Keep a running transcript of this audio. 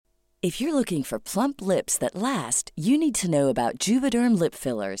If you're looking for plump lips that last, you need to know about Juvederm lip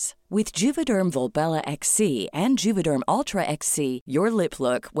fillers. With Juvederm Volbella XC and Juvederm Ultra XC, your lip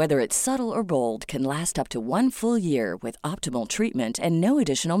look, whether it's subtle or bold, can last up to 1 full year with optimal treatment and no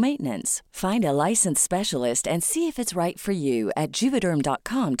additional maintenance. Find a licensed specialist and see if it's right for you at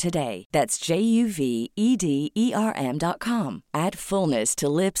Juvederm.com today. That's JUVEDERM.com. Add fullness to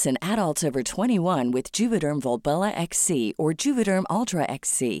lips in adults over 21 with Juvederm Volbella XC or Juvederm Ultra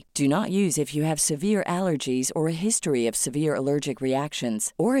XC. Do not use if you have severe allergies or a history of severe allergic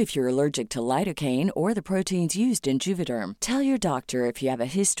reactions, or if you're allergic to lidocaine or the proteins used in Juvederm. Tell your doctor if you have a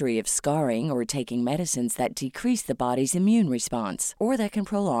history of scarring or taking medicines that decrease the body's immune response or that can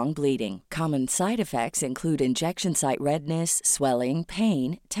prolong bleeding. Common side effects include injection site redness, swelling,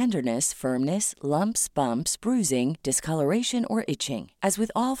 pain, tenderness, firmness, lumps, bumps, bruising, discoloration, or itching. As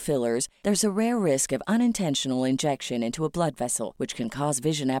with all fillers, there's a rare risk of unintentional injection into a blood vessel, which can cause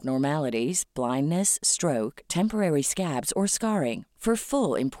vision abnormalities, blindness, stroke, temporary scabs, or scarring. For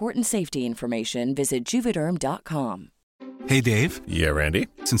full, important safety information, visit Juvederm.com. Hey, Dave. Yeah, Randy.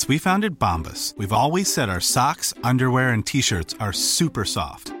 Since we founded Bombas, we've always said our socks, underwear, and T-shirts are super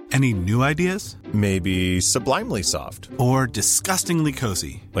soft. Any new ideas? Maybe sublimely soft. Or disgustingly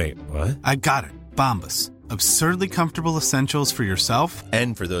cozy. Wait, what? I got it. Bombas. Absurdly comfortable essentials for yourself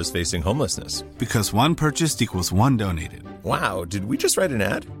and for those facing homelessness. Because one purchased equals one donated. Wow, did we just write an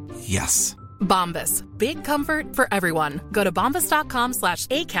ad? Yes. Bombas. Big comfort for everyone. Go to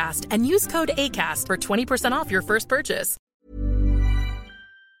bombas.com/ACAST and use code ACAST for 20% off your first purchase.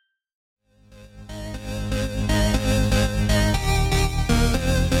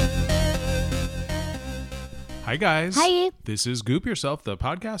 Hi, guys. Hi. This is Goop Yourself, the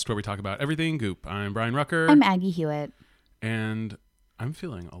podcast where we talk about everything Goop. I'm Brian Rucker. I'm Aggie Hewitt. And I'm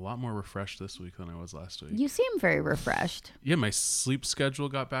feeling a lot more refreshed this week than I was last week. You seem very refreshed. Yeah, my sleep schedule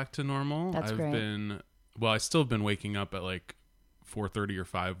got back to normal. That's great. I still have been waking up at like 4:30 or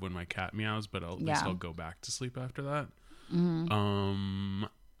 5 when my cat meows, but at least I'll go back to sleep after that. Mm-hmm.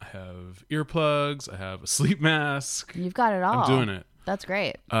 I have earplugs. I have a sleep mask. You've got it all. I'm doing it. That's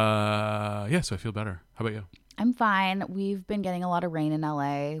great. Yeah, so I feel better. How about you? I'm fine. We've been getting a lot of rain in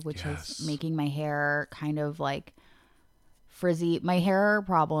LA, which is making my hair kind of like frizzy. My hair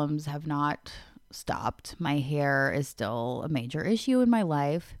problems have not stopped. My hair is still a major issue in my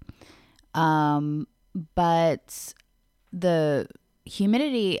life. But the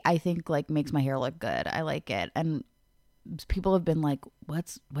humidity, I think, like makes my hair look good. I like it. And people have been like,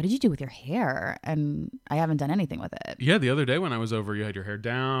 what did you do with your hair? And I haven't done anything with it. Yeah, the other day when I was over, you had your hair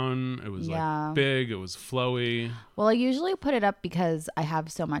down. It was like big. It was flowy. Well, I usually put it up because I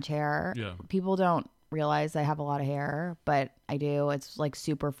have so much hair. Yeah. People don't realize I have a lot of hair, but I do. It's like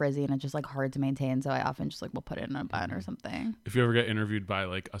super frizzy and it's just like hard to maintain. So I often just like will put it in a bun or something. If you ever get interviewed by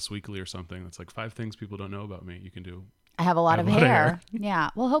like Us Weekly or something, that's like 5 things people don't know about me. You can do. I have a lot of hair. Yeah.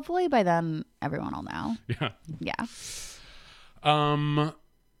 Well, hopefully by then everyone will know. Yeah. Yeah.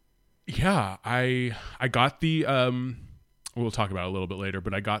 Yeah, I got the we'll talk about it a little bit later,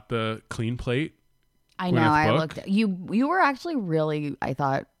 but I got the clean plate. I know. I looked at you were actually really, I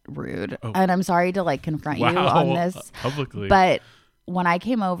thought, rude. Oh. And I'm sorry to like confront you on this publicly. But when I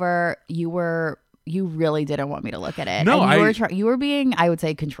came over, you really didn't want me to look at it. No, and you were being, I would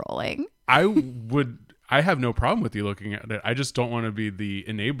say, controlling. I have no problem with you looking at it. I just don't want to be the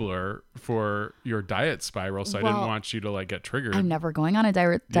enabler for your diet spiral. So I didn't want you to like get triggered. I'm never going on a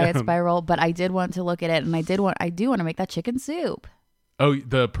diet spiral, but I did want to look at it, and I do want to make that chicken soup. Oh,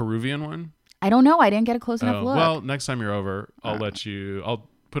 the Peruvian one? I don't know. I didn't get a close enough look. Well, next time you're over, I'll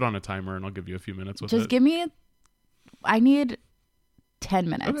put on a timer and I'll give you a few minutes with it. Just give me, I need 10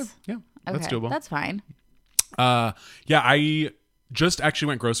 minutes. Okay. Yeah, that's doable. That's fine. Yeah, I just actually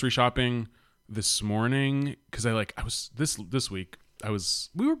went grocery shopping this morning because I was this week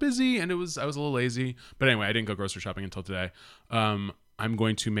we were busy and I was a little lazy, but anyway, I didn't go grocery shopping until today. I'm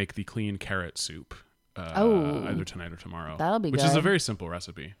going to make the clean carrot soup either tonight or tomorrow. That'll be which good. is a very simple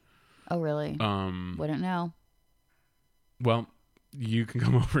recipe. Oh really? Wouldn't know. Well, you can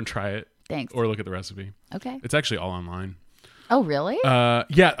come over and try it. Thanks. Or look at the recipe. Okay. It's actually all online. Oh really?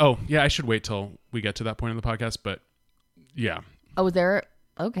 Yeah. Oh yeah, I should wait till we get to that point in the podcast, but yeah. Oh, there.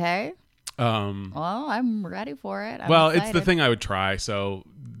 Okay. Well, I'm ready for it. I'm excited. It's the thing I would try, so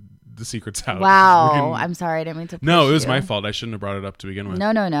the secret's out. Wow. I'm sorry. I didn't mean to push No, it was you. my fault. I shouldn't have brought it up to begin with.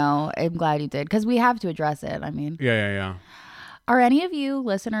 No. I'm glad you did, because we have to address it. I mean. Yeah. Are any of you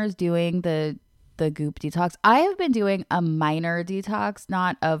listeners doing the Goop detox? I have been doing a minor detox,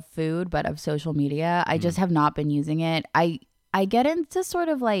 not of food, but of social media. I just have not been using it. I get into sort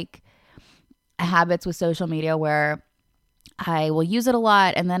of like habits with social media where I will use it a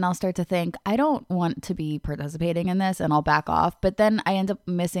lot, and then I'll start to think, I don't want to be participating in this, and I'll back off. But then I end up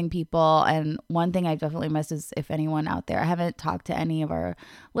missing people. And one thing I've definitely missed is if anyone out there, I haven't talked to any of our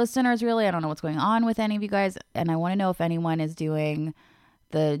listeners really. I don't know what's going on with any of you guys. And I want to know if anyone is doing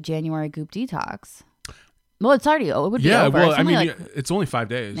the January Goop detox. Well, it's already, it would be over. Yeah, well, It's I only mean, it's only 5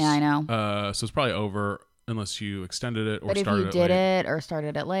 days. Yeah, I know. So it's probably over unless you extended it or but if started you it did late. it or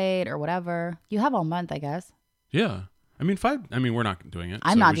started it late or whatever, you have all month, I guess. Yeah. I mean, we're not doing it.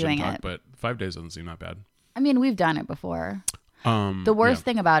 I'm so not we shouldn't doing talk, it. But 5 days doesn't seem that bad. I mean, we've done it before. The worst yeah.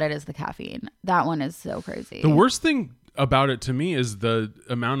 thing about it is the caffeine. That one is so crazy. The worst thing about it to me is the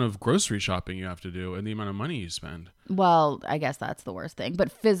amount of grocery shopping you have to do and the amount of money you spend. Well, I guess that's the worst thing.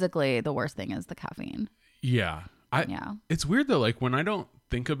 But physically, the worst thing is the caffeine. Yeah. Yeah. It's weird though. Like when I don't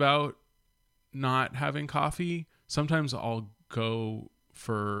think about not having coffee, sometimes I'll go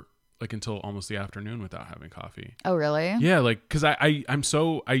for like until almost the afternoon without having coffee. Oh, really? Yeah. Like, cause I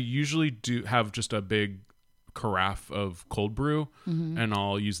usually do have just a big carafe of cold brew and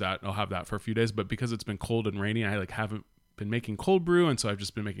I'll use that. I'll have that for a few days, but because it's been cold and rainy, I like haven't been making cold brew. And so I've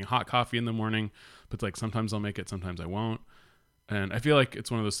just been making hot coffee in the morning, but like sometimes I'll make it, sometimes I won't. And I feel like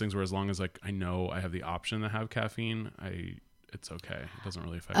it's one of those things where as long as like I know I have the option to have caffeine, it's okay. It doesn't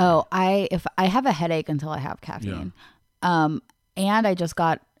really affect me. If I have a headache until I have caffeine. And I just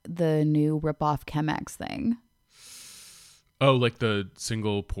got the new rip-off Chemex thing. Oh, like the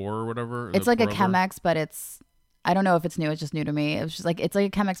single pour or whatever? It's like a Chemex, but I don't know if it's new. It's just new to me. It was just like, it's like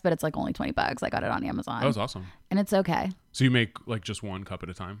a Chemex, but it's like only $20. I got it on Amazon. That was awesome. And it's okay. So you make like just one cup at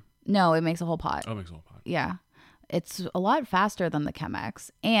a time? No, it makes a whole pot. Oh, it makes a whole pot. Yeah. It's a lot faster than the Chemex.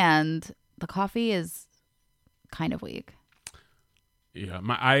 And the coffee is kind of weak. Yeah,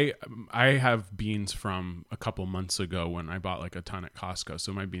 I have beans from a couple months ago when I bought like a ton at Costco.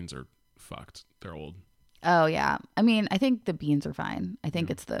 So my beans are fucked. They're old. Oh yeah. I mean, I think the beans are fine. I think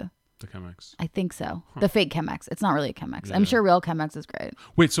it's the Chemex. I think so. The fake Chemex. It's not really a Chemex. Yeah. I'm sure real Chemex is great.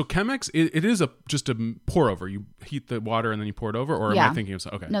 Wait, so Chemex it is just a pour over. You heat the water and then you pour it over, or am I thinking of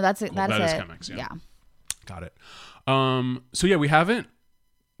okay? No, that's cool. it. That is Chemex. Yeah. Got it. So yeah, we haven't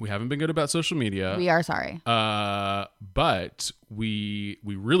been good about social media. We are sorry. But we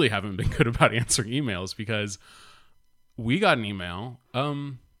really haven't been good about answering emails because we got an email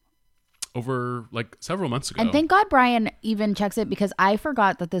over like several months ago. And thank God Brian even checks it because I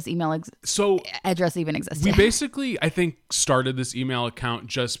forgot that this email address even existed. We basically, I think, started this email account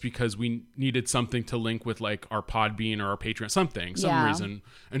just because we needed something to link with like our Podbean or our Patreon, some reason.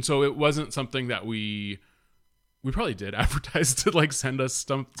 And so it wasn't something that we probably did advertise to like send us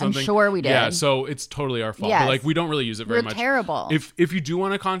something. I'm sure we did. Yeah, so it's totally our fault. Yes. But like we don't really use it very much. We're terrible. If you do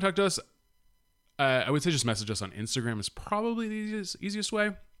want to contact us, I would say just message us on Instagram is probably the easiest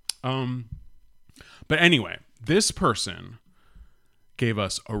way. But anyway, this person gave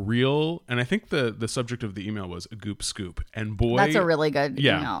us a real, and I think the subject of the email was a Goop Scoop, and boy, that's a really good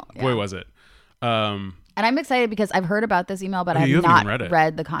email. Yeah. Boy was it. And I'm excited because I've heard about this email, but I have not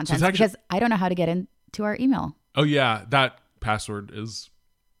read the contents because I don't know how to get into our email. Oh yeah, that password is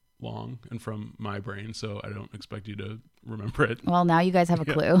long and from my brain, so I don't expect you to remember it. Well, now you guys have a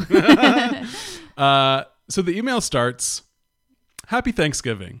clue. So the email starts, "Happy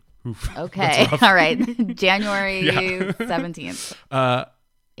Thanksgiving." Oof, okay. All right. January 17th.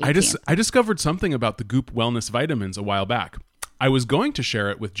 I discovered something about the Goop wellness vitamins a while back. I was going to share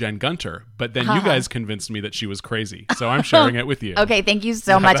it with Jen Gunter, but then you guys convinced me that she was crazy. So I'm sharing it with you. Okay, thank you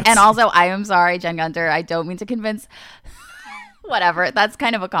so much. And also, I am sorry, Jen Gunter. I don't mean to convince. Whatever. That's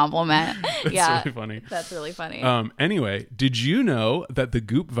kind of a compliment. That's really funny. That's really funny. Anyway, did you know that the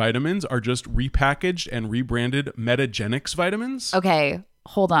Goop vitamins are just repackaged and rebranded Metagenics vitamins? Okay,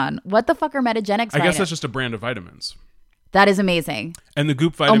 hold on. What the fuck are Metagenics vitamins? I guess that's just a brand of vitamins. That is amazing. And the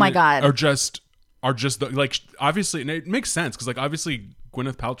Goop vitamins oh my God. are just like, obviously, and it makes sense because like obviously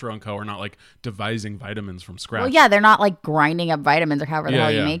Gwyneth Paltrow and co are not like devising vitamins from scratch. Well, yeah, they're not like grinding up vitamins or however the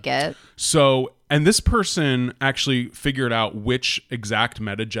hell you make it. So, and this person actually figured out which exact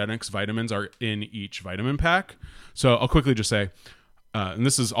Metagenics vitamins are in each vitamin pack. So I'll quickly just say, and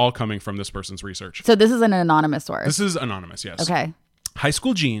this is all coming from this person's research. So this is an anonymous source. This is anonymous, yes. Okay. High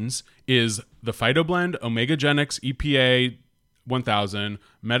School Genes is the PhytoBlend, OmegaGenix, EPA 1000,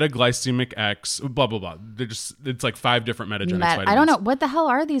 Metaglycemic X, blah blah blah. It's like 5 different Metagenics vitamins. I don't know what the hell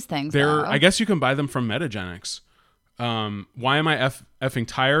are these things. I guess you can buy them from Metagenics. Why Am I Effing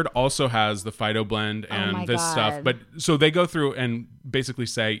Tired also has the PhytoBlend and this stuff. But so they go through and basically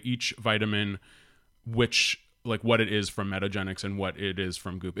say each vitamin, which like what it is from Metagenics and what it is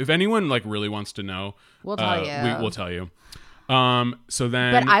from Goop. If anyone like really wants to know, we'll tell you. We'll tell you. So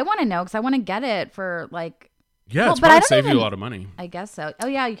then, but I want to know because I want to get it for like. Yeah, Well, it's but probably I don't save you even- a lot of money. I guess so. Oh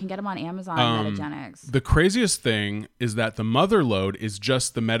yeah, you can get them on Amazon. Metagenics. The craziest thing is that the mother load is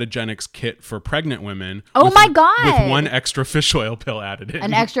just the Metagenics kit for pregnant women. Oh with- my God. With one extra fish oil pill added in.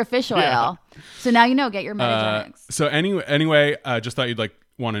 An extra fish oil. Yeah. So now you know. Get your Metagenics. So anyway, just thought you'd like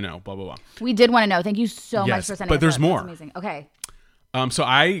want to know. Blah blah blah. We did want to know. Thank you so Yes, much for sending. but us there's that. more. That's amazing. Okay. So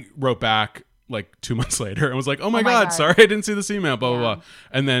I wrote back like 2 months later and was like, "Oh my, my God, God. sorry I didn't see this email." Blah Yeah. blah blah.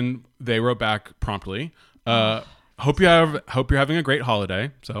 And then they wrote back promptly. Hope you're having a great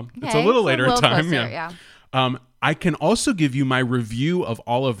holiday. So it's a Okay, little so later a in little time. closer, Yeah. I can also give you my review of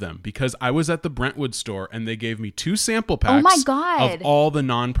all of them because I was at the Brentwood store and they gave me 2 sample packs Oh my God. of all the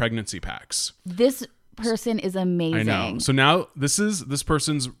non-pregnancy packs. This person is amazing. I know. So now this is this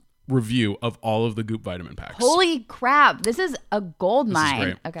person's review of all of the Goop vitamin packs. Holy crap! This is a gold mine.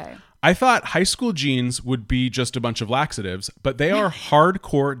 great. Okay. I thought high school jeans would be just a bunch of laxatives, but they are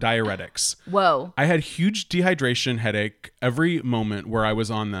hardcore diuretics. Whoa. I had huge dehydration headache every moment where I was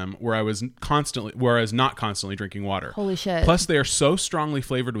on them, where I was not constantly drinking water. Holy shit. Plus, they are so strongly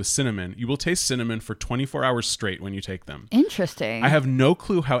flavored with cinnamon, you will taste cinnamon for 24 hours straight when you take them. Interesting. I have no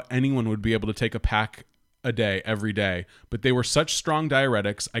clue how anyone would be able to take a pack a day every day, but they were such strong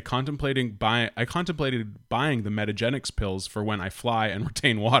diuretics. I contemplated buying the Metagenics pills for when I fly and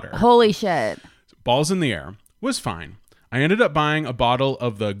retain water. Holy shit. Balls in the air was fine. I ended up buying a bottle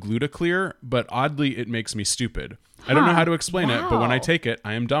of the Glutaclear, but oddly it makes me stupid. I don't know how to explain it, but when I Wow. take it,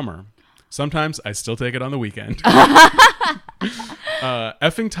 I am dumber. Sometimes I still take it on the weekend.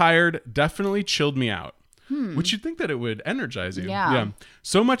 Effing tired definitely chilled me out. Which you'd think that it would energize you. Yeah.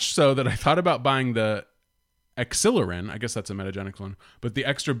 So much so that I thought about buying the Accelerant. I guess that's a Metagenics one. But the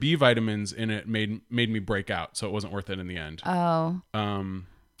extra B vitamins in it made me break out. So it wasn't worth it in the end. Oh.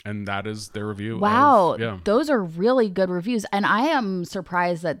 And that is their review. Wow. Yeah. Those are really good reviews. And I am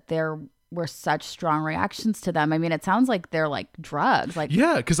surprised that there were such strong reactions to them. I mean, it sounds like they're like drugs. Like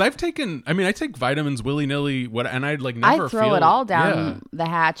Yeah, because I take vitamins willy-nilly, and I'd like never I throw feel it all down Yeah. the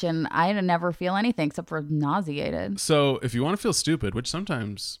hatch and I never feel anything except for nauseated. So if you want to feel stupid, which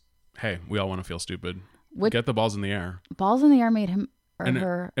sometimes, hey, we all want to feel stupid, get the balls in the air. Balls in the air made him or And,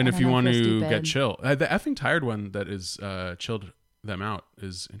 her. and I if don't you know, want feel to stupid. get chill, the effing tired one that is chilled them out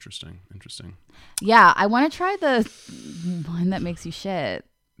is interesting. Yeah, I want to try the one that makes you shit.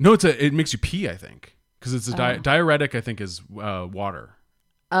 No, it makes you pee, I think, because it's a diuretic. I think is water.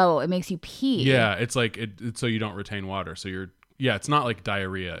 Oh, it makes you pee. Yeah, it's like it's so you don't retain water. So it's not like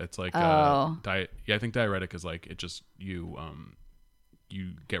diarrhea. It's like diet. Yeah, I think diuretic is like it just you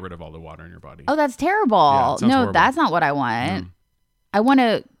get rid of all the water in your body. Oh, that's terrible. Yeah, it sounds No, horrible. that's not what I want. I want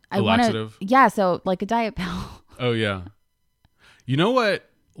to. Laxative? Yeah, so like a diet pill. Oh yeah. You know what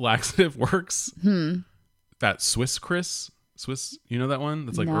laxative works? That Swiss, you know that one?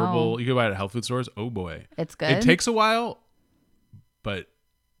 That's like No. herbal. You can buy it at health food stores. Oh boy. It's good. It takes a while, but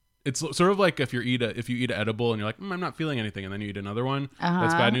it's sort of like if you eat an edible and you're like, I'm not feeling anything, and then you eat another one.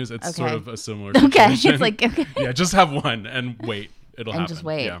 That's bad news. It's sort Okay. of a similar Okay, situation. it's like okay. Yeah, just have one and wait. It'll And happen. just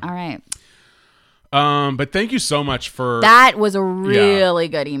wait. Yeah. All right. But thank you so much for That was a really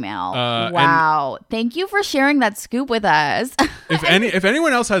good email. and- Wow. Thank you for sharing that scoop with us. if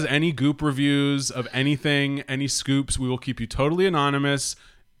anyone else has any Goop reviews of anything, any scoops, we will keep you totally anonymous.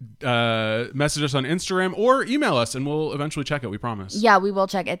 Message us on Instagram or email us and we'll eventually check it, we promise. Yeah, we will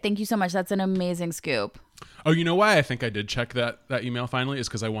check it. Thank you so much. That's an amazing scoop. Oh, you know why I think I did check that email finally is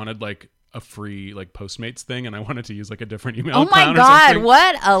because I wanted like a free like Postmates thing and I wanted to use like a different email Oh my account or God, something.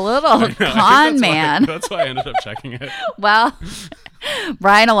 what a little I think con man. That's why I ended up checking it. Well,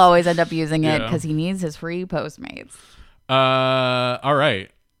 Brian will always end up using it Yeah. because he needs his free Postmates. All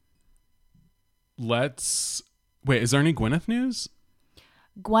right. Wait, is there any Gwyneth news?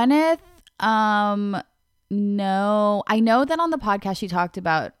 Gwyneth, no. I know that on the podcast she talked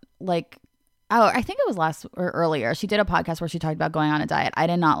about I think it was last or earlier. She did a podcast where she talked about going on a diet. I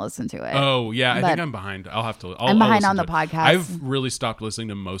did not listen to it. Oh yeah, I But think I'm behind. I'm behind on the podcast. I've really stopped listening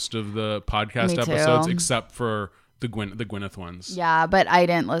to most of the podcast Me too. episodes except for the Gwyneth ones. Yeah, but I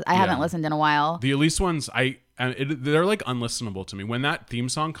didn't. I haven't Yeah. listened in a while. The Elise ones, they're like unlistenable to me. When that theme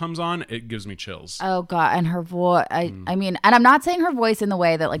song comes on, it gives me chills. Oh God, and her voice. I mean, and I'm not saying her voice in the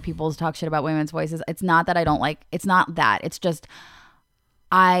way that like people talk shit about women's voices. It's not that I don't like. It's not that. It's just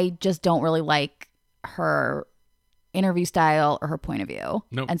I just don't really like her interview style or her point of view.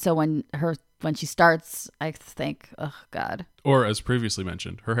 Nope. And so when she starts, I think, oh God. Or as previously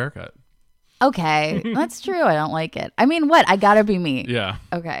mentioned, her haircut. Okay, that's true. I don't like it. I mean, what? I gotta be me. Yeah.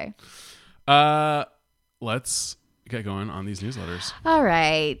 Okay. Let's get going on these newsletters. All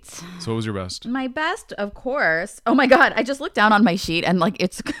right. So what was your best? My best, of course. Oh my God. I just looked down on my sheet and like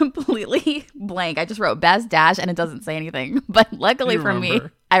it's completely blank. I just wrote best dash and it doesn't say anything. But luckily for me,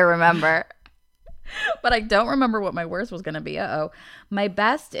 I remember. But I don't remember what my worst was going to be. My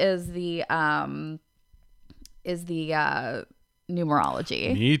best is the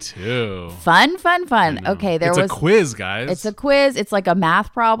numerology. Me too. Fun. Okay, it's a quiz, guys. It's a quiz. It's like a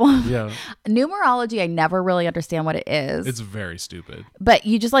math problem. Yeah. Numerology, I never really understand what it is. It's very stupid. But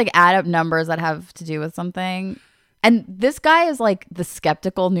you just like add up numbers that have to do with something. And this guy is like the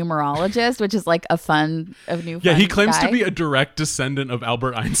skeptical numerologist, which is like Yeah, he claims to be a direct descendant of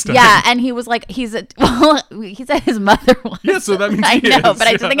Albert Einstein. Yeah, and he was like, he said his mother was. Yeah, so that means I he know, is, but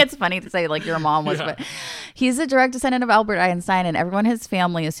I just think it's funny to say like your mom was. Yeah. But he's a direct descendant of Albert Einstein, and everyone in his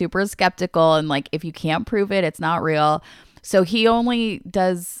family is super skeptical. And like, if you can't prove it, it's not real. So he only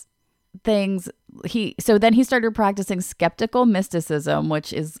does things. Then he started practicing skeptical mysticism,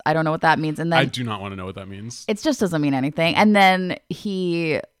 which is, I don't know what that means. And then I do not want to know what that means. It just doesn't mean anything. And then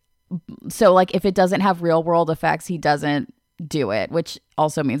so like if it doesn't have real world effects, he doesn't do it, which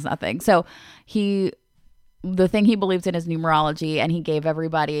also means nothing. So the thing he believes in is numerology, and he gave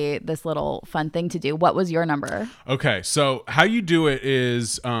everybody this little fun thing to do. What was your number? Okay, so how you do it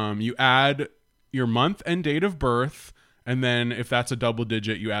is you add your month and date of birth. And then if that's a double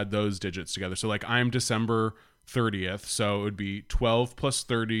digit, you add those digits together. So like I'm December 30th. So it would be 12 plus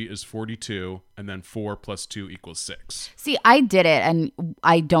 30 is 42. And then 4 plus 2 equals 6. See, I did it and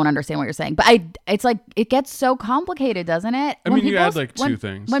I don't understand what you're saying. But it's like, it gets so complicated, doesn't it? I mean, you add like two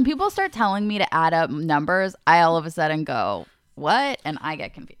things. When people start telling me to add up numbers, I all of a sudden go, what? And I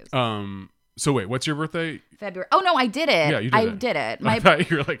get confused. So wait, what's your birthday? February. Oh no, I did it. Yeah, you did it. I thought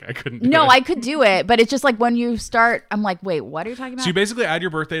you were like, I couldn't do it. No, I could do it, but it's just like when you start, I'm like, wait, what are you talking about? So you basically add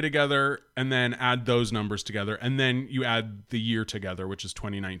your birthday together and then add those numbers together, and then you add the year together, which is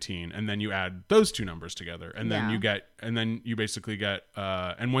 2019, and then you add those two numbers together, and then you basically get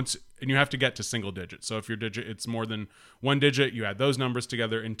and you have to get to single digits. So if your digit it's more than one digit, you add those numbers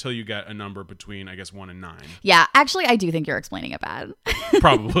together until you get a number between, I guess, 1 and 9. Yeah, actually, I do think you're explaining it bad.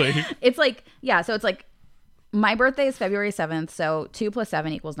 Probably. It's like, yeah, so it's like my birthday is February 7th, so 2 plus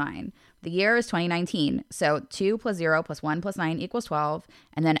 7 equals 9. The year is 2019, so 2 plus 0 plus 1 plus 9 equals 12.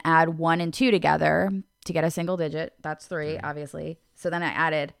 And then add 1 and 2 together to get a single digit. That's 3, obviously. So then I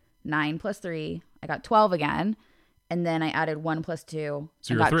added 9 plus 3. I got 12 again. And then I added 1 plus 2.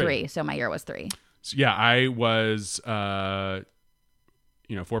 So I got 3. So my year was 3. So yeah, I was 4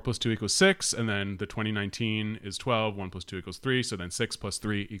 plus 2 equals 6, and then the 2019 is 12. 1 plus 2 equals 3. So then 6 plus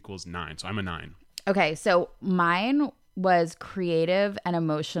 3 equals 9. So I'm a 9. Okay, so mine was creative and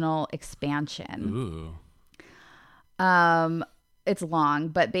emotional expansion. Ooh. It's long,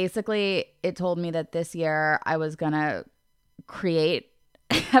 but basically it told me that this year I was gonna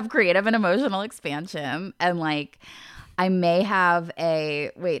have creative and emotional expansion, and like I may have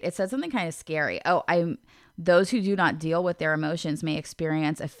it said something kind of scary. Those who do not deal with their emotions may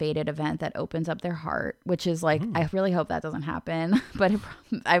experience a fated event that opens up their heart, which is like, I really hope that doesn't happen, but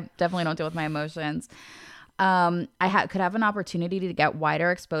I definitely don't deal with my emotions. I could have an opportunity to get wider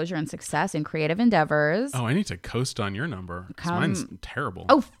exposure and success in creative endeavors. Oh, I need to coast on your number. 'Cause mine's terrible.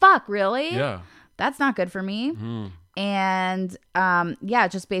 Oh, fuck, really? Yeah. That's not good for me. And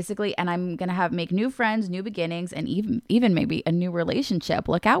just basically, and I'm gonna make new friends, new beginnings, and even maybe a new relationship.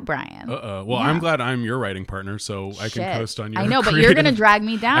 Look out, Brian. Well, yeah. I'm glad I'm your writing partner, so I can coast on your. I know, but you're gonna drag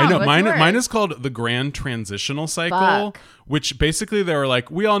me down. I know. What's yours? Mine is called the Grand Transitional Cycle. Fuck. Which basically they were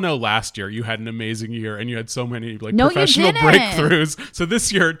like, we all know last year you had an amazing year and you had so many No, professional breakthroughs. So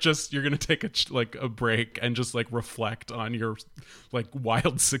this year you're gonna take a break and just like reflect on your like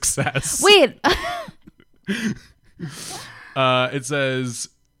wild success. Wait. It says,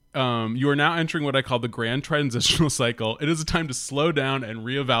 you are now entering what I call the Grand Transitional Cycle. It is a time to slow down and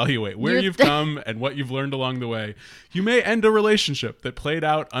reevaluate where you've come and what you've learned along the way. You may end a relationship that played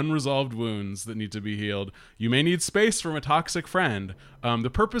out unresolved wounds that need to be healed. You may need space from a toxic friend. The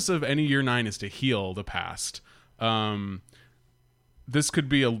purpose of any year 9 is to heal the past. This could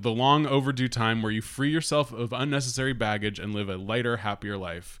be the long overdue time where you free yourself of unnecessary baggage and live a lighter, happier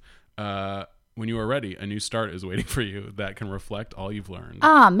life. When you are ready, a new start is waiting for you that can reflect all you've learned.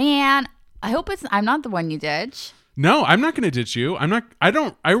 Oh man, I hope I'm not the one you ditch. No, I'm not going to ditch you. I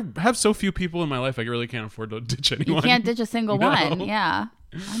have so few people in my life I really can't afford to ditch anyone. You can't ditch a single one. Yeah.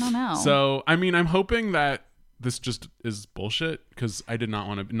 I don't know. So, I mean, I'm hoping that this just is bullshit because I did not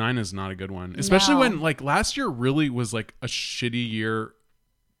want to. 9 is not a good one, especially when like last year really was like a shitty year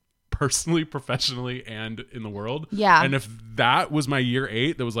personally, professionally, and in the world. Yeah. And if that was my year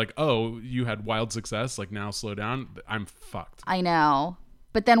 8, that was like, oh, you had wild success, like now slow down, I'm fucked. I know.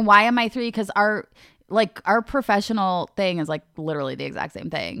 But then why am I 3? Because our professional thing is like literally the exact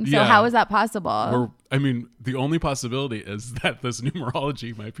same thing. So how is that possible? The only possibility is that this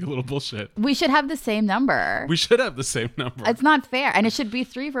numerology might be a little bullshit. We should have the same number. We should have the same number. It's not fair. And it should be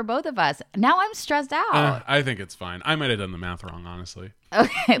 3 for both of us. Now I'm stressed out. I think it's fine. I might have done the math wrong, honestly.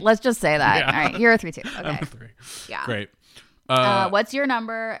 Okay, let's just say that. Yeah. All right, you're a 3 too. Okay. I'm a 3. Yeah. Great. What's your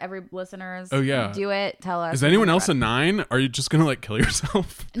number? Every listeners. Oh, yeah. Do it. Tell us. Is anyone else a 9? Are you just going to like kill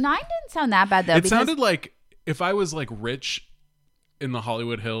yourself? 9 didn't sound that bad though. It sounded like if I was like rich in the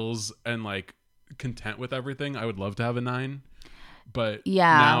Hollywood Hills and like content with everything, I would love to have a 9. But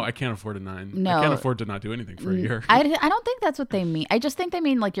now I can't afford a 9. No. I can't afford to not do anything for a year. I don't think that's what they mean. I just think they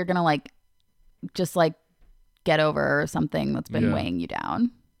mean like you're going to like just like get over something that's been weighing you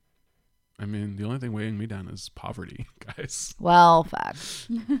down. I mean, the only thing weighing me down is poverty, guys. Well, fuck.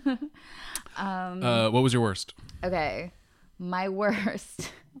 What was your worst? Okay. My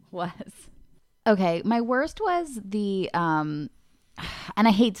worst was the and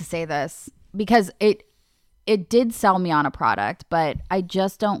I hate to say this because it did sell me on a product, but I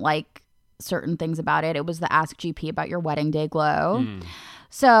just don't like certain things about it. It was the Ask GP about your wedding day glow.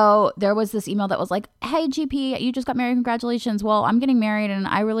 So there was this email that was like, hey, GP, you just got married. Congratulations. Well, I'm getting married and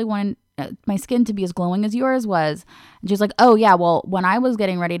I really want my skin to be as glowing as yours was. And she's like, oh, yeah, well, when I was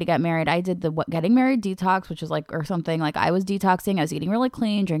getting ready to get married, I did the getting married detox, which was like, or something like I was detoxing. I was eating really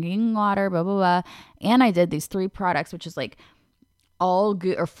clean, drinking water, blah, blah, blah. And I did these 3 products, which is like all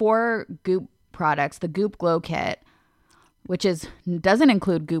Goop or 4 Goop products, the Goop Glow Kit, which doesn't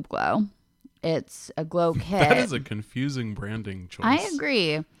include Goop Glow. It's a glow kit. That is a confusing branding choice. I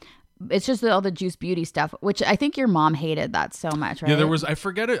agree. It's just all the Juice Beauty stuff, which I think your mom hated that so much, right? Yeah, there was. I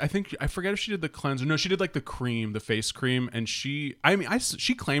forget it. I forget if she did the cleanser. No, she did like the cream, the face cream, and she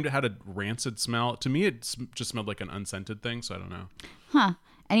claimed it had a rancid smell. To me, it just smelled like an unscented thing. So I don't know. Huh.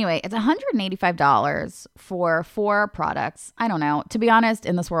 Anyway, it's $185 for 4 products. I don't know. To be honest,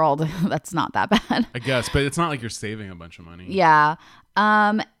 in this world, that's not that bad. I guess, but it's not like you're saving a bunch of money. Yeah.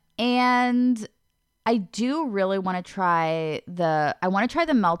 And I do really want to try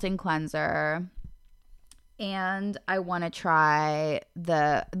the melting cleanser, and I want to try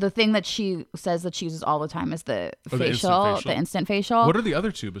the thing that she says that she uses all the time is the instant facial. What are the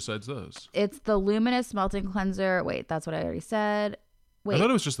other 2 besides those? It's the luminous melting cleanser. Wait, that's what I already said. Wait, I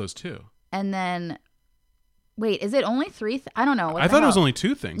thought it was just those 2. And then, wait, is it only 3? I don't know. I thought it was only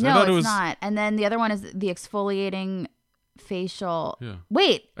 2 things. No, I thought it's not. And then the other one is the exfoliating facial. Yeah.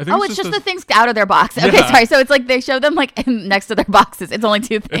 Wait. Oh, it's just the things out of their box. Okay, sorry. So it's like they show them like next to their boxes. It's only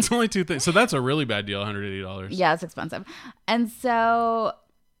 2 things. It's only 2 things. So that's a really bad deal, $180. Yeah, it's expensive. And so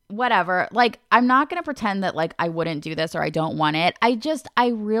whatever. Like I'm not going to pretend that like I wouldn't do this or I don't want it. I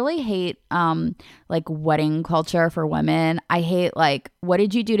really hate like wedding culture for women. I hate like, what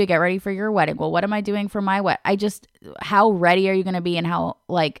did you do to get ready for your wedding? Well, what am I doing for my how ready are you going to be? And how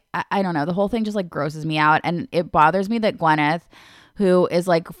like, I don't know. The whole thing just like grosses me out. And it bothers me that Gwyneth, who is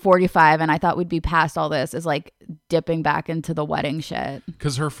like 45 and I thought we'd be past all this, is like dipping back into the wedding shit.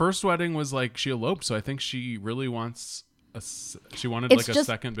 Because her first wedding was like she eloped. So I think she really wants she wanted like a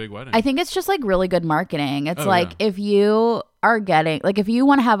second big wedding. I think it's just like really good marketing. It's if you are getting like, if you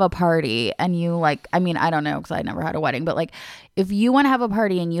want to have a party and you like, I mean, I don't know because I never had a wedding, but like if you want to have a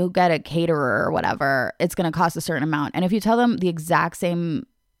party and you get a caterer or whatever, it's going to cost a certain amount. And if you tell them the exact same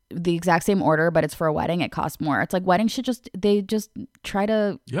order, but it's for a wedding, it costs more. It's like weddings they just try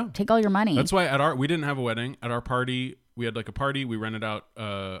to take all your money. That's why we didn't have a wedding. At our party, we had like a party. We rented out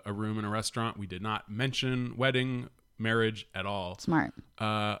a room in a restaurant. We did not mention wedding, marriage at all. Smart.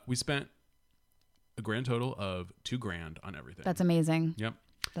 We spent a grand total of $2,000 on everything. That's amazing. Yep.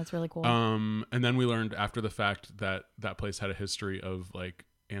 That's really cool. And then we learned after the fact that place had a history of like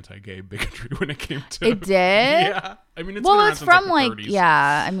anti-gay bigotry when it came to it. Did? Yeah. I mean, it's from like like 30s.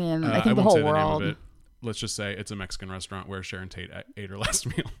 Yeah. I mean, I think the whole world. Name of it. Let's just say it's a Mexican restaurant where Sharon Tate ate her last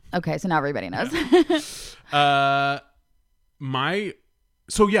meal. Okay, so now everybody knows. Yeah.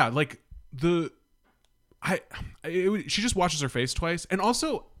 She just washes her face twice, and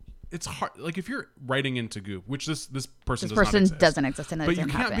also it's hard. Like if you're writing into Goop, which this person doesn't exist, and but you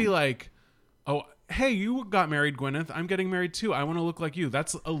can't be like, oh, hey, you got married, Gwyneth. I'm getting married too. I want to look like you.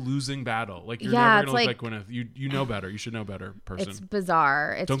 That's a losing battle. Like you're never gonna look like Gwyneth. You know better. You should know better, person. It's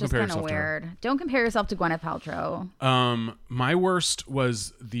bizarre. It's just kind of weird. Don't compare yourself to Gwyneth Paltrow. My worst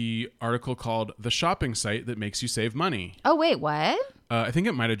was the article called "The Shopping Site That Makes You Save Money." Oh wait, what? I think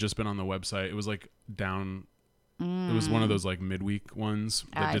it might have just been on the website. It was like down It was one of those like midweek ones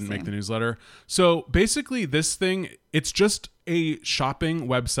that didn't make the newsletter. So basically this thing, it's just a shopping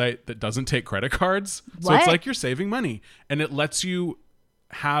website that doesn't take credit cards. So it's like you're saving money, and it lets you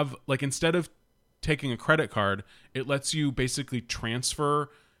have like, instead of taking a credit card, it lets you basically transfer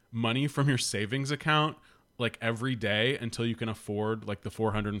money from your savings account like every day until you can afford like the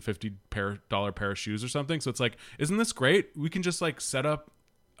 $450 pair of shoes or something. So it's like, isn't this great? We can just like set up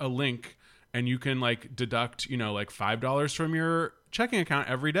a link and you can like deduct, you know, like $5 from your checking account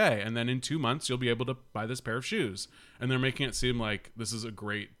every day. And then in 2 months, you'll be able to buy this pair of shoes. And they're making it seem like this is a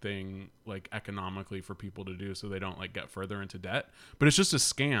great thing, like economically for people to do so they don't like get further into debt. But it's just a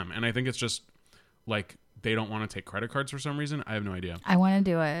scam. And I think it's just like they don't want to take credit cards for some reason. I have no idea. I want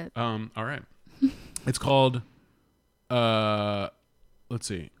to do it. All right. It's called, let's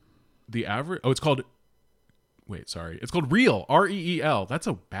see. It's called Reel, REEL. That's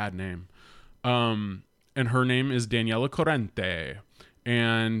a bad name. And her name is Daniela Corrente.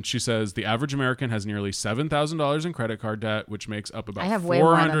 And she says the average American has nearly $7,000 in credit card debt, which makes up about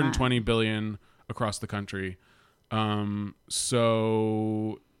 $420 billion across the country.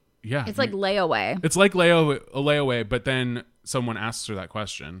 So yeah, it's like layaway. It's like layaway, but then someone asks her that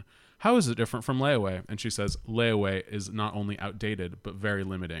question. How is it different from layaway? And she says, layaway is not only outdated, but very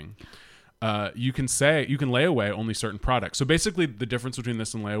limiting. You can lay away only certain products. So basically the difference between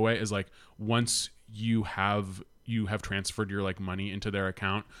this and layaway is like, once you have transferred your like money into their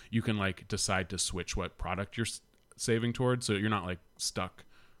account, you can like decide to switch what product you're saving towards. So you're not like stuck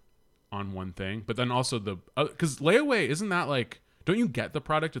on one thing. But then also because layaway, isn't that like, don't you get the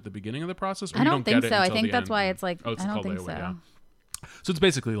product at the beginning of the process? Or I don't think so. I think that's why it's like, I don't think so. Yeah. So it's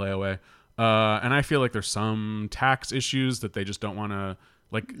basically layaway. And I feel like there's some tax issues that they just don't want to,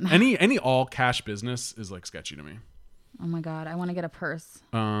 like, any all cash business is like sketchy to me. Oh my God. I want to get a purse.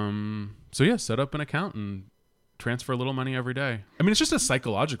 So yeah, set up an account and transfer a little money every day. I mean, it's just a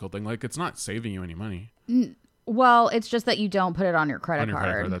psychological thing. Like, it's not saving you any money. Well, it's just that you don't put it on your credit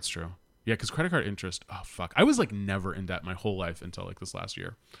card. That's true. Yeah. Cause credit card interest. Oh fuck. I was like never in debt my whole life until like this last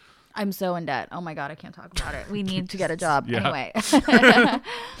year. I'm so in debt. Oh my God, I can't talk about it. We need to get a job. Anyway.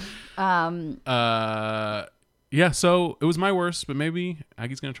 Yeah, so it was my worst, but maybe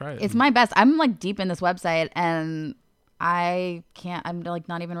Aggie's going to try it. It's my best. I'm like deep in this website and I'm like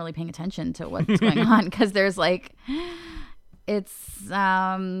not even really paying attention to what's going on because there's like, it's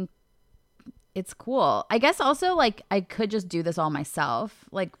cool. I guess also like I could just do this all myself.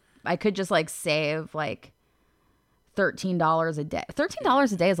 Like I could just like save like $13 a day.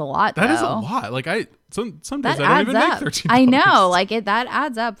 $13 a day is a lot. That is a lot. Like some days I don't even make $13. I know, like that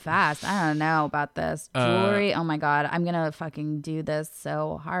adds up fast. I don't know about this jewelry. Oh my God, I'm gonna fucking do this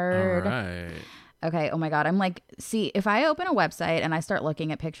so hard. All right. Okay. Oh my God, I'm like, see, if I open a website and I start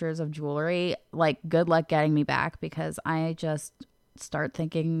looking at pictures of jewelry, like good luck getting me back because I just start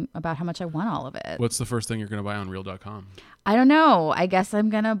thinking about how much I want all of it. What's the first thing you're gonna buy on Real.com? I don't know. I guess I'm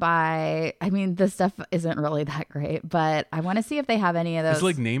going to buy, I mean, the stuff isn't really that great, but I want to see if they have any of those. Is it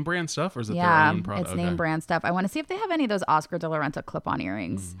like name brand stuff or is it their own product? It's name brand stuff. I want to see if they have any of those Oscar de la Renta clip-on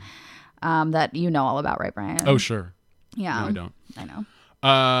earrings that you know all about, right, Brian? Oh, sure. Yeah. No, I don't. I know.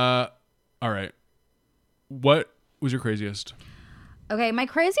 All right. What was your craziest? Okay, my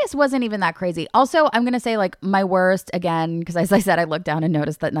craziest wasn't even that crazy. Also, I'm going to say like my worst again, because as I said, I looked down and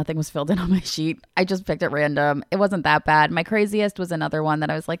noticed that nothing was filled in on my sheet. I just picked it random. It wasn't that bad. My craziest was another one that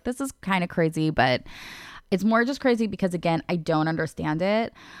I was like, this is kind of crazy, but it's more just crazy because again, I don't understand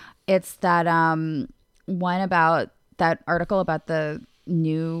it. It's that one about that article about the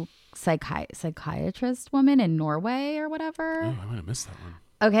new psychiatrist woman in Norway or whatever. Oh, I might have missed that one.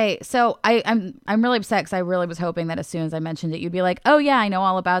 Okay, so I'm really upset because I really was hoping that as soon as I mentioned it, you'd be like, oh yeah, I know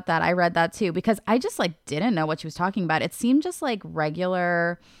all about that. I read that too, because I just like didn't know what she was talking about. It seemed just like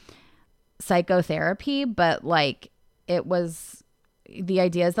regular psychotherapy, but like it was, the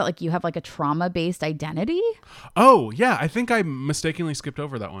idea is that like you have like a trauma-based identity. Oh yeah, I think I mistakenly skipped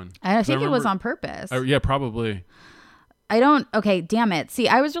over that one. I think it was on purpose. Yeah, probably. Okay, damn it. See,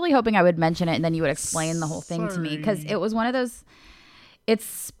 I was really hoping I would mention it and then you would explain the whole thing to me because it was one of those. It's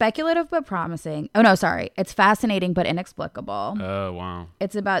speculative but promising. Oh, no, sorry. It's fascinating but inexplicable. Oh, wow.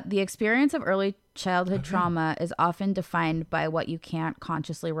 It's about the experience of early childhood trauma is often defined by what you can't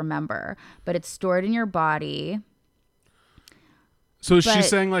consciously remember, but it's stored in your body. So is she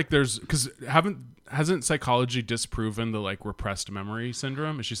saying like there's, because hasn't psychology disproven the like repressed memory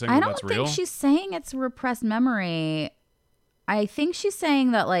syndrome? Is she saying that's real? I don't think she's saying it's repressed memory. I think she's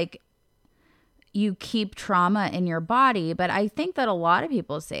saying that like you keep trauma in your body, but I think that a lot of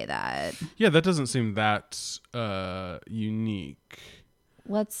people say that. Yeah, that doesn't seem that unique.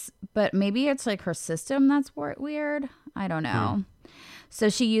 But maybe it's like her system that's weird. I don't know. So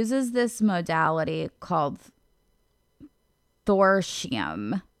she uses this modality called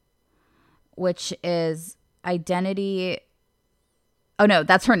Thortium, which is identity. Oh no,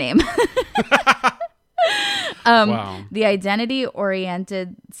 that's her name. Wow. The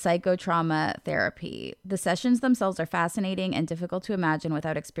identity-oriented psychotrauma therapy. The sessions themselves are fascinating and difficult to imagine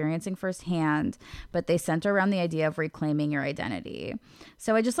without experiencing firsthand, but they center around the idea of reclaiming your identity.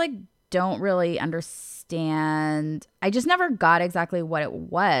 So I just don't really understand. I just never got exactly what it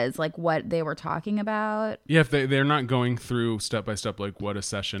was, like what they were talking about. Yeah, if they're not going through step by step like what a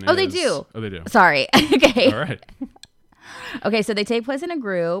session is. Oh, they do. Oh, they do. Sorry. Okay. All right. Okay, so they take place in a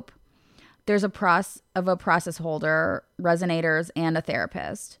group. There's a process holder, resonators, and a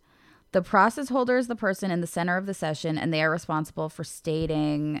therapist. The process holder is the person in the center of the session, and they are responsible for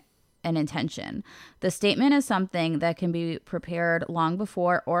stating an intention. The statement is something that can be prepared long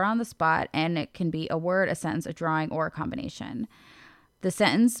before or on the spot, and it can be a word, a sentence, a drawing, or a combination. The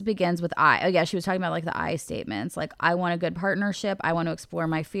sentence begins with I. Oh, yeah, she was talking about like the I statements, like I want a good partnership. I want to explore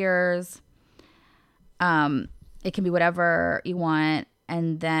my fears. It can be whatever you want,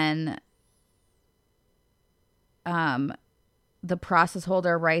 and then the process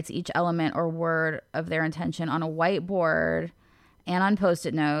holder writes each element or word of their intention on a whiteboard and on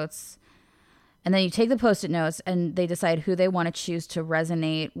Post-it notes. And then you take the Post-it notes and they decide who they want to choose to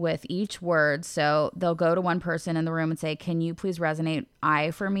resonate with each word. So they'll go to one person in the room and say, can you please resonate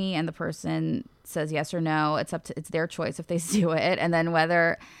I for me? And the person says yes or no. It's their choice if they do it. And then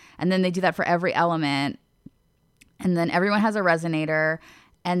they do that for every element. And then everyone has a resonator.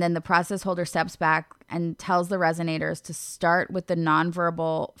 And then the process holder steps back and tells the resonators to start with the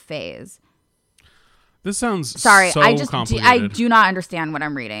nonverbal phase. This sounds Sorry, so complicated. I do not understand what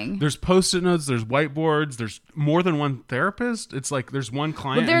I'm reading. There's Post-it notes, there's whiteboards, there's more than one therapist. It's like there's one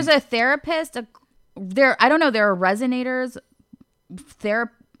client. Well, there's a therapist. I don't know. There are resonators. A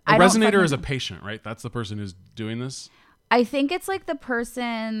resonator is a patient, right? That's the person who's doing this. I think it's like the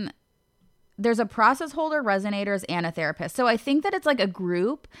person. There's a process holder, resonators, and a therapist. So I think that it's like a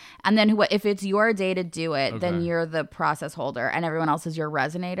group. And then if it's your day to do it, then you're the process holder and everyone else is your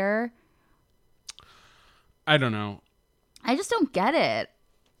resonator. I don't know. I just don't get it.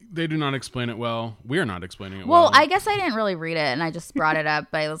 They do not explain it well. We're not explaining it well. Well, I guess I didn't really read it and I just brought it up.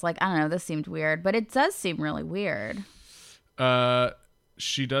 But I was like, I don't know, this seemed weird. But it does seem really weird.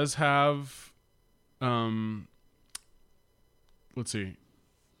 She does have, let's see.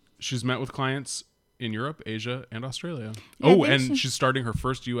 She's met with clients in Europe, Asia, and Australia. Yeah, and she's starting her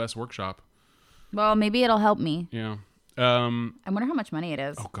first U.S. workshop. Well, maybe it'll help me. Yeah. I wonder how much money it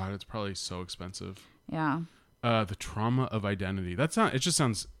is. Oh, God, it's probably so expensive. Yeah. The trauma of identity. It just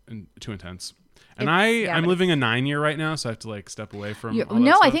sounds too intense. And I'm living a 9-year right now, so I have to like step away from all that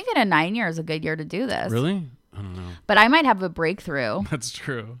stuff. I think in a 9 year is a good year to do this. Really? I don't know. But I might have a breakthrough. That's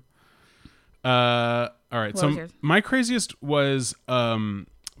true. All right. So my craziest was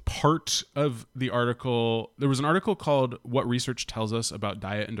part of the article. There was an article called "What Research Tells Us About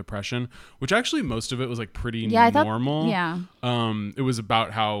Diet and Depression," which actually most of it was like pretty normal. It was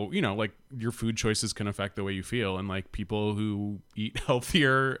about how, like your food choices can affect the way you feel, and like people who eat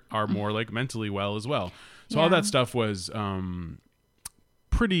healthier are more like mentally well as well. So all that stuff was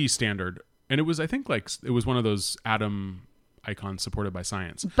pretty standard, and it was, I think, like it was one of those Atom icons supported by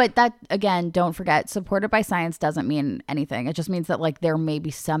science. But that, again, don't forget, supported by science doesn't mean anything. It just means that like there may be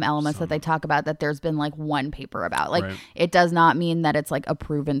some elements that they talk about that there's been like one paper about. Like It does not mean that it's like a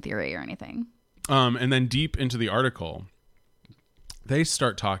proven theory or anything. And then deep into the article, they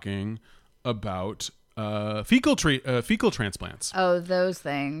start talking about fecal transplants. Oh, those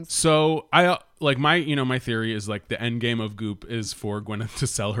things. So I like my theory is like the end game of Goop is for Gwyneth to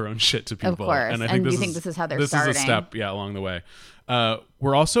sell her own shit to people. Of course. And I think you think this is how they're starting? This is a step, along the way.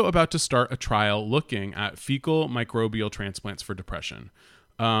 We're also about to start a trial looking at fecal microbial transplants for depression.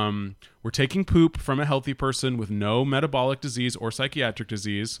 We're taking poop from a healthy person with no metabolic disease or psychiatric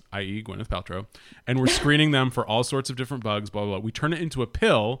disease, i.e. Gwyneth Paltrow, and we're screening them for all sorts of different bugs, blah, blah, blah. We turn it into a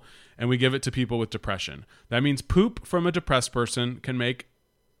pill and we give it to people with depression. That means poop from a depressed person can make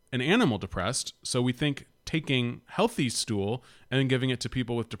an animal depressed. So we think taking healthy stool and then giving it to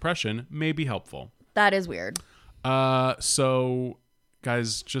people with depression may be helpful. That is weird. So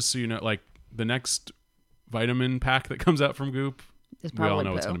guys, just so you know, like the next vitamin pack that comes out from Goop, we all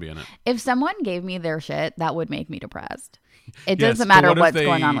know what's going to be in it. If someone gave me their shit, that would make me depressed. It doesn't matter what's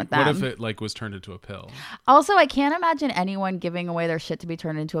going on with them. What if it like was turned into a pill? Also, I can't imagine anyone giving away their shit to be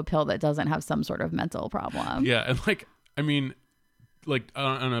turned into a pill that doesn't have some sort of mental problem. Yeah, and like, I mean, like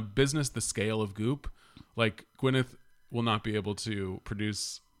on a business the scale of Goop, like Gwyneth will not be able to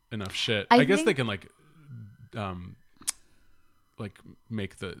produce enough shit. I guess they can like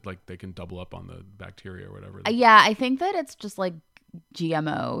make they can double up on the bacteria or whatever. Yeah, I think that it's just like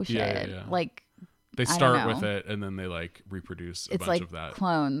GMO shit. Yeah. Like they start with it and then they like reproduce a bunch of that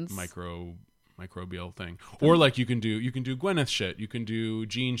clones microbial thing. Or like you can do Gwyneth shit, you can do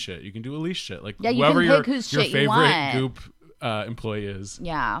Jean shit, you can do Elise shit. Like whoever your favorite Goop employee is.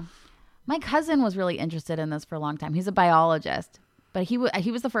 Yeah. My cousin was really interested in this for a long time. He's a biologist, but he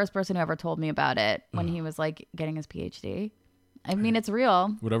was the first person who ever told me about it when he was like getting his PhD. I mean, it's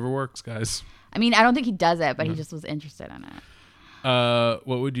real. Whatever works, guys. I mean, I don't think he does it, but he just was interested in it.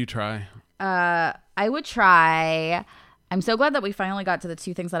 What would you try? I would try. I'm so glad that we finally got to the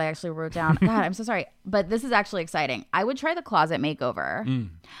two things that I actually wrote down. God, I'm so sorry, but this is actually exciting. I would try the closet makeover.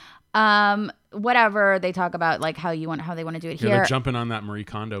 Whatever they talk about, like how they want to do it here. They're jumping on that Marie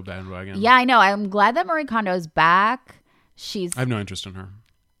Kondo bandwagon. Yeah, I know. I'm glad that Marie Kondo is back. I have no interest in her.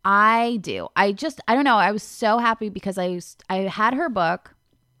 I do. I don't know. I was so happy because I had her book,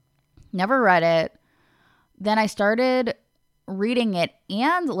 never read it. Then I started reading it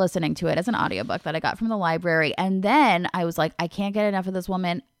and listening to it as an audiobook that I got from the library. And then I was like, I can't get enough of this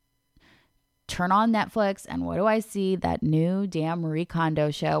woman. Turn on Netflix, and what do I see? That new damn Marie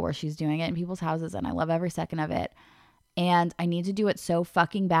Kondo show where she's doing it in people's houses, and I love every second of it. And I need to do it so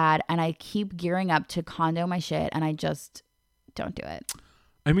fucking bad, and I keep gearing up to condo my shit, and I just don't do it.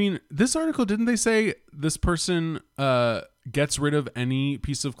 I mean, this article, didn't they say this person gets rid of any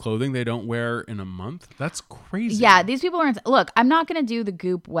piece of clothing they don't wear in a month? That's crazy. Yeah, these people are... Look, I'm not going to do the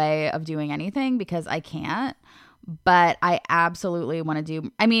Goop way of doing anything because I can't. But I absolutely want to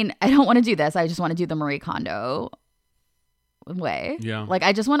do... I mean, I don't want to do this. I just want to do the Marie Kondo way. Yeah. Like,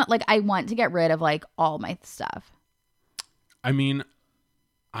 I just want to... Like, I want to get rid of, like, all my stuff. I mean,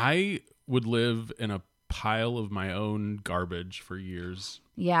 I would live in a pile of my own garbage for years.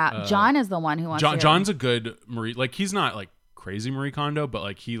 Yeah. John is the one who wants John's a good Marie... Like, he's not, like, crazy Marie Kondo, but,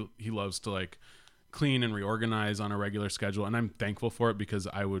 like, he loves to, like, clean and reorganize on a regular schedule. And I'm thankful for it because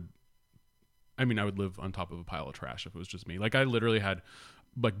I would live on top of a pile of trash if it was just me. Like, I literally had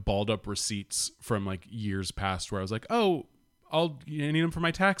like balled up receipts from like years past where I was like, oh, I need them for my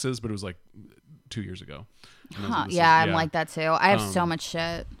taxes, but it was like 2 years ago. Yeah, I'm like that too. I have so much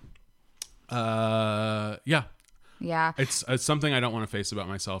shit. Yeah. Yeah. It's something I don't want to face about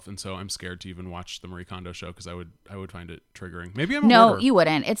myself, and so I'm scared to even watch the Marie Kondo show because I would find it triggering. Maybe I'm a No, hoarder. You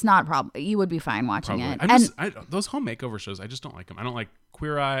wouldn't. It's not you would be fine watching Probably. it. Those home makeover shows, I just don't like them. I don't like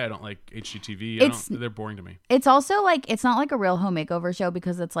Queer Eye. I don't like HGTV. They're boring to me. It's also like it's not like a real home makeover show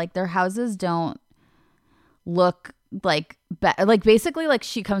because it's like their houses don't look like basically like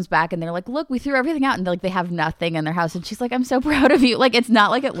she comes back and they're like, look, we threw everything out, and like they have nothing in their house, and she's like, I'm so proud of you. Like, it's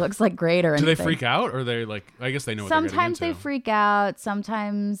not like it looks like great or anything. Do they freak out, or they like? I guess they know. Sometimes they freak out.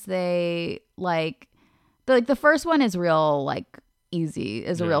 Sometimes they like the first one is real like easy,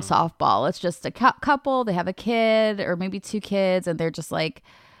 is a real softball. It's just a couple. They have a kid or maybe two kids, and they're just like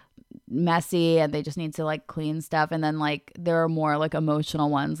messy, and they just need to like clean stuff. And then like there are more like emotional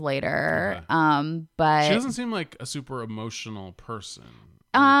ones later. Okay. But she doesn't seem like a super emotional person.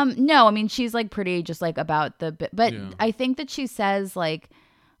 No, I mean, she's like pretty just like about the bit, but yeah. I think that she says like,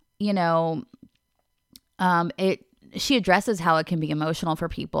 you know, she addresses how it can be emotional for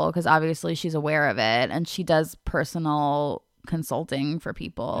people because obviously she's aware of it, and she does personal consulting for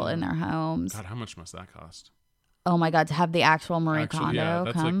people in their homes. God, how much must that cost? Oh my God, to have the actual Marie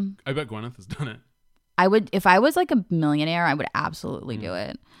Kondo come. Like, I bet Gwyneth has done it. I would, if I was like a millionaire, I would absolutely do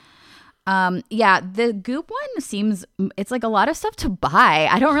it. Yeah, the Goop one seems, it's like a lot of stuff to buy.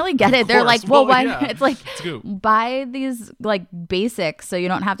 I don't really get it. They're like, well, why? Yeah. It's like, buy these like basics so you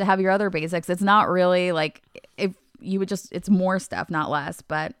don't have to have your other basics. It's not really like, if you would just, it's more stuff, not less,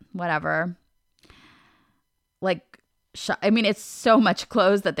 but whatever. Like, I mean, it's so much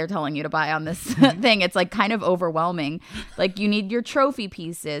clothes that they're telling you to buy on this thing. It's like kind of overwhelming. Like, you need your trophy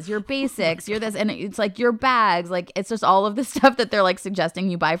pieces, your basics, your this, and it's like your bags. Like, it's just all of the stuff that they're like suggesting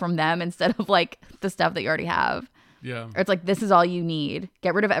you buy from them instead of like the stuff that you already have. Yeah. Or it's like, this is all you need.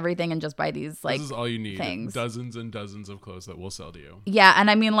 Get rid of everything and just buy these like, this is all you need. Things. Dozens and dozens of clothes that we'll sell to you. Yeah.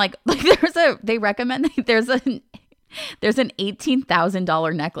 And I mean, like they recommend there's an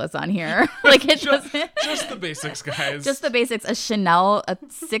 $18,000 necklace on here. Like, it just the basics, guys. Just the basics. A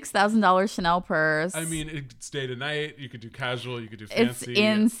 $6,000 Chanel purse. I mean, it's day to night. You could do casual. You could do fancy. It's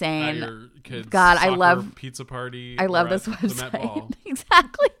insane. At your kids' God, I love pizza party. I love this website. The Met Ball.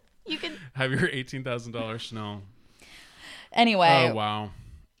 Exactly. You can have your $18,000 Chanel. Anyway. Oh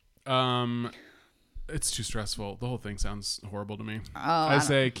wow. It's too stressful. The whole thing sounds horrible to me. Oh, I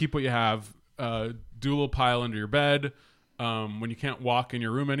say keep what you have. do a little pile under your bed. When you can't walk in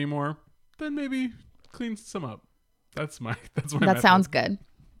your room anymore, then maybe clean some up. That's my That method. sounds good.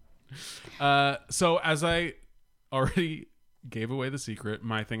 So as I already gave away the secret,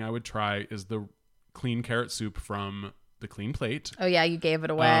 my thing I would try is the clean carrot soup from the Clean Plate. Oh yeah, you gave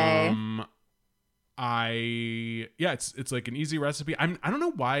it away. It's like an easy recipe. I don't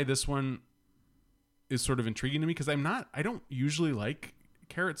know why this one is sort of intriguing to me because I don't usually like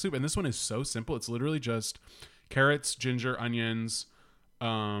carrot soup, and this one is so simple. It's literally just carrots, ginger, onions,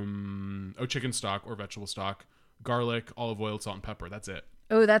 chicken stock or vegetable stock, garlic, olive oil, salt, and pepper. That's it.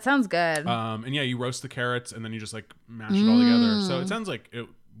 Oh, that sounds good. And yeah, you roast the carrots and then you just like mash it all together. So it sounds like it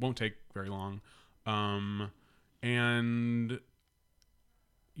won't take very long. And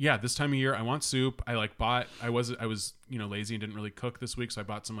yeah, this time of year I want soup. I was lazy and didn't really cook this week, so I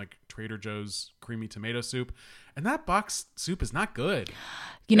bought some like Trader Joe's creamy tomato soup, and that box soup is not good.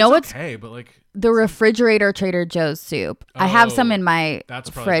 You know what's okay, but like the refrigerator Trader Joe's soup. I have some in my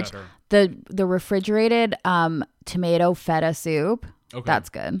fridge. Better. The refrigerated tomato feta soup. Okay. That's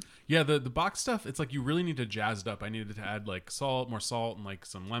good. Yeah, the box stuff, it's like you really need to jazz it up. I needed to add like more salt and like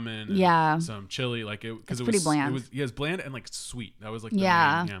some lemon and some chili, like it because it was bland. It was bland and like sweet. That was like the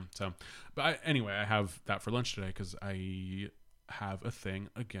main. So, but anyway, I have that for lunch today because I have a thing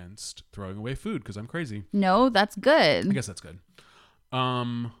against throwing away food because I'm crazy. No, that's good. I guess that's good.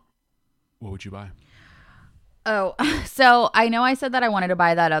 What would you buy? Oh, so I know I said that I wanted to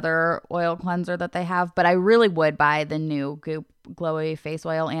buy that other oil cleanser that they have, but I really would buy the new Goop Glowy face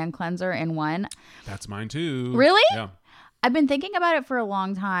oil and cleanser in one. That's mine too. Really? Yeah. I've been thinking about it for a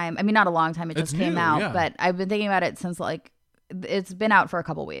long time. I mean, not a long time. It just came out, but I've been thinking about it since like it's been out for a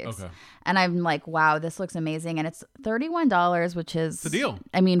couple weeks. Okay. And I'm like, wow, this looks amazing. And it's $31, which is the deal.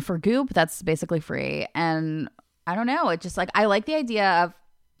 I mean, for Goop, that's basically free. And I don't know. It just like, I like the idea of,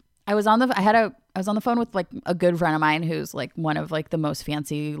 I was on the phone with like a good friend of mine who's like one of like the most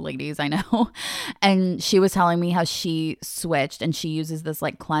fancy ladies I know. And she was telling me how she switched and she uses this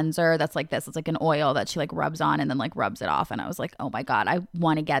like cleanser that's like this. It's like an oil that she like rubs on and then like rubs it off. And I was like, oh my God, I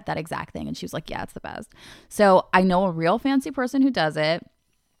want to get that exact thing. And she was like, yeah, it's the best. So I know a real fancy person who does it.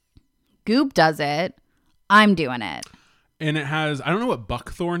 Goop does it. I'm doing it. And it has, I don't know what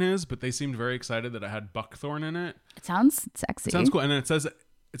buckthorn is, but they seemed very excited that it had buckthorn in it. It sounds sexy. It sounds cool. And then it says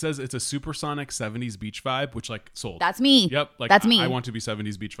it's a supersonic 70s beach vibe, which like sold. That's me. Yep. Like that's me. I want to be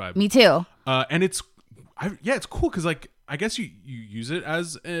 70s beach vibe. Me too. And it's cool because like I guess you use it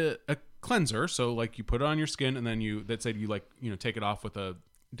as a cleanser. So like you put it on your skin and then you like, take it off with a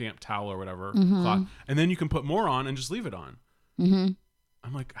damp towel or whatever cloth, and then you can put more on and just leave it on. Mm-hmm.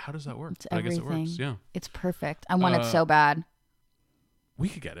 I'm like, how does that work? It's everything. I guess it works. Yeah. It's perfect. I want it so bad. We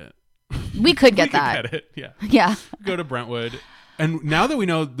could get it. We could get that. Get it. Yeah. Yeah. Go to Brentwood. And now that we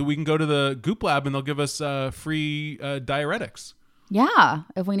know that we can go to the Goop Lab and they'll give us free diuretics. Yeah,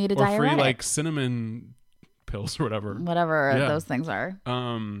 if we need a diuretic. Or free like cinnamon pills or whatever. Whatever those things are.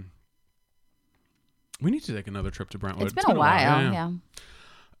 We need to take another trip to Brentwood. It's been a while.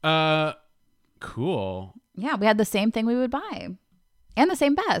 Yeah. Cool. Yeah, we had the same thing we would buy. And the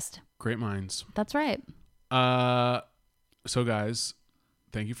same best. Great minds. That's right. So guys,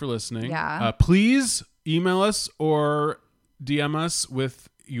 thank you for listening. Yeah. Please email us or DM us with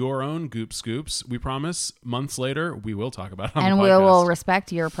your own Goop Scoops. We promise months later we will talk about it on the podcast. And we will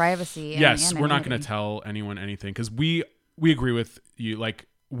respect your privacy. Yes, we're not going to tell anyone anything because we agree with you. Like,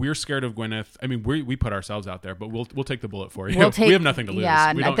 we're scared of Gwyneth. I mean, we put ourselves out there, but we'll take the bullet for you. We have nothing to lose.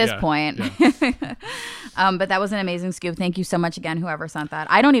 Yeah, at this point. Yeah. But that was an amazing scoop. Thank you so much again, whoever sent that.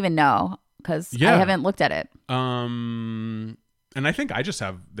 I don't even know because I haven't looked at it. And I think I just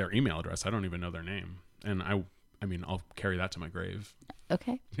have their email address. I don't even know their name. And I mean, I'll carry that to my grave.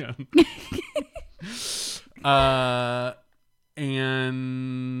 Okay. Yeah.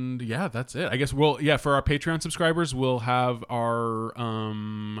 And yeah, that's it. I guess for our Patreon subscribers, we'll have our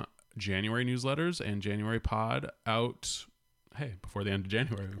January newsletters and January pod out. Hey, before the end of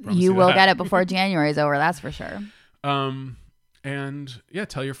January. You will get it before January is over. That's for sure. And yeah,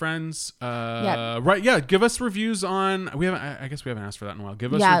 tell your friends. Right. Yeah. Give us reviews on, I guess we haven't asked for that in a while.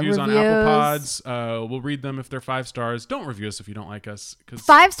 Give us reviews on Apple Pods. We'll read them if they're 5 stars. Don't review us if you don't like us.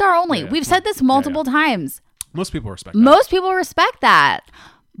 5-star only. We've said this multiple times. Most people respect that.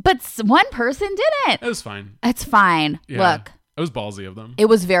 But one person didn't. It was fine. It's fine. Yeah. Look. It was ballsy of them. It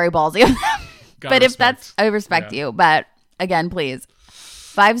was very ballsy of them. But if that's, I respect you. But again, please,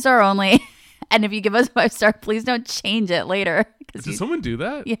 5-star only. And if you give us 5-star, please don't change it later. Did someone do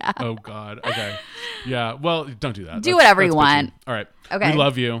that? Yeah. Oh, God. Okay. Yeah. Well, don't do that. Do whatever you want. All right. Okay. We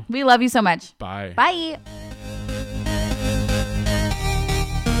love you. We love you so much. Bye. Bye.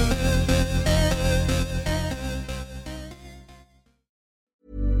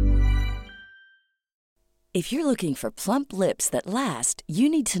 If you're looking for plump lips that last, you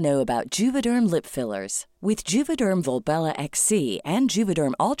need to know about Juvederm lip fillers. With Juvederm Volbella XC and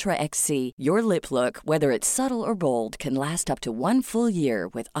Juvederm Ultra XC, your lip look, whether it's subtle or bold, can last up to 1 full year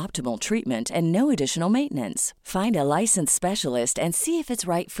with optimal treatment and no additional maintenance. Find a licensed specialist and see if it's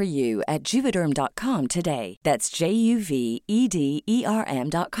right for you at Juvederm.com today. That's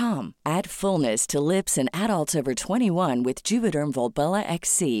JUVEDERM.com. Add fullness to lips in adults over 21 with Juvederm Volbella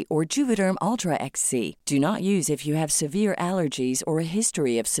XC or Juvederm Ultra XC. Do not use if you have severe allergies or a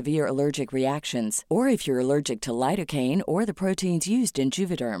history of severe allergic reactions, or if you're allergic to lidocaine or the proteins used in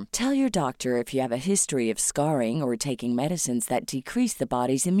Juvederm. Tell your doctor if you have a history of scarring or taking medicines that decrease the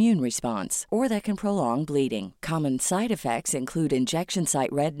body's immune response or that can prolong bleeding. Common side effects include injection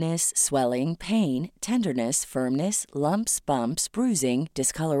site redness, swelling, pain, tenderness, firmness, lumps, bumps, bruising,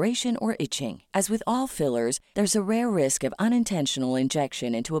 discoloration, or itching. As with all fillers, there's a rare risk of unintentional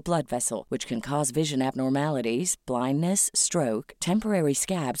injection into a blood vessel, which can cause vision abnormalities, blindness, stroke, temporary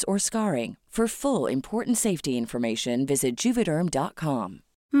scabs, or scarring. For full, important safety information, visit Juvederm.com.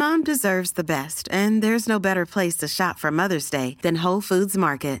 Mom deserves the best, and there's no better place to shop for Mother's Day than Whole Foods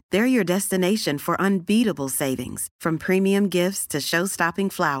Market. They're your destination for unbeatable savings, from premium gifts to show-stopping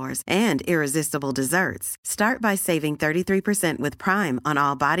flowers and irresistible desserts. Start by saving 33% with Prime on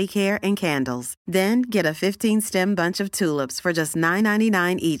all body care and candles. Then get a 15-stem bunch of tulips for just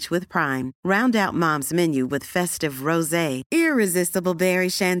 $9.99 each with Prime. Round out Mom's menu with festive rosé, irresistible berry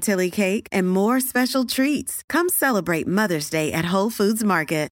chantilly cake, and more special treats. Come celebrate Mother's Day at Whole Foods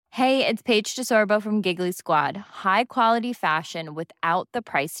Market. Hey, it's Paige DeSorbo from Giggly Squad. High quality fashion without the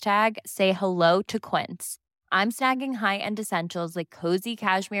price tag. Say hello to Quince. I'm snagging high-end essentials like cozy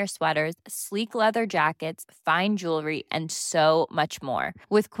cashmere sweaters, sleek leather jackets, fine jewelry, and so much more.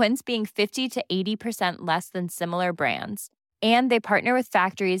 With Quince being 50 to 80% less than similar brands. And they partner with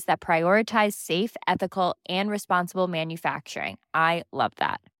factories that prioritize safe, ethical, and responsible manufacturing. I love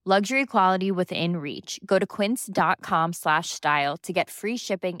that. Luxury quality within reach. Go to quince.com/style to get free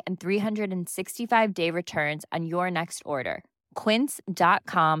shipping and 365-day returns on your next order.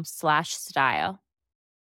 Quince.com/style.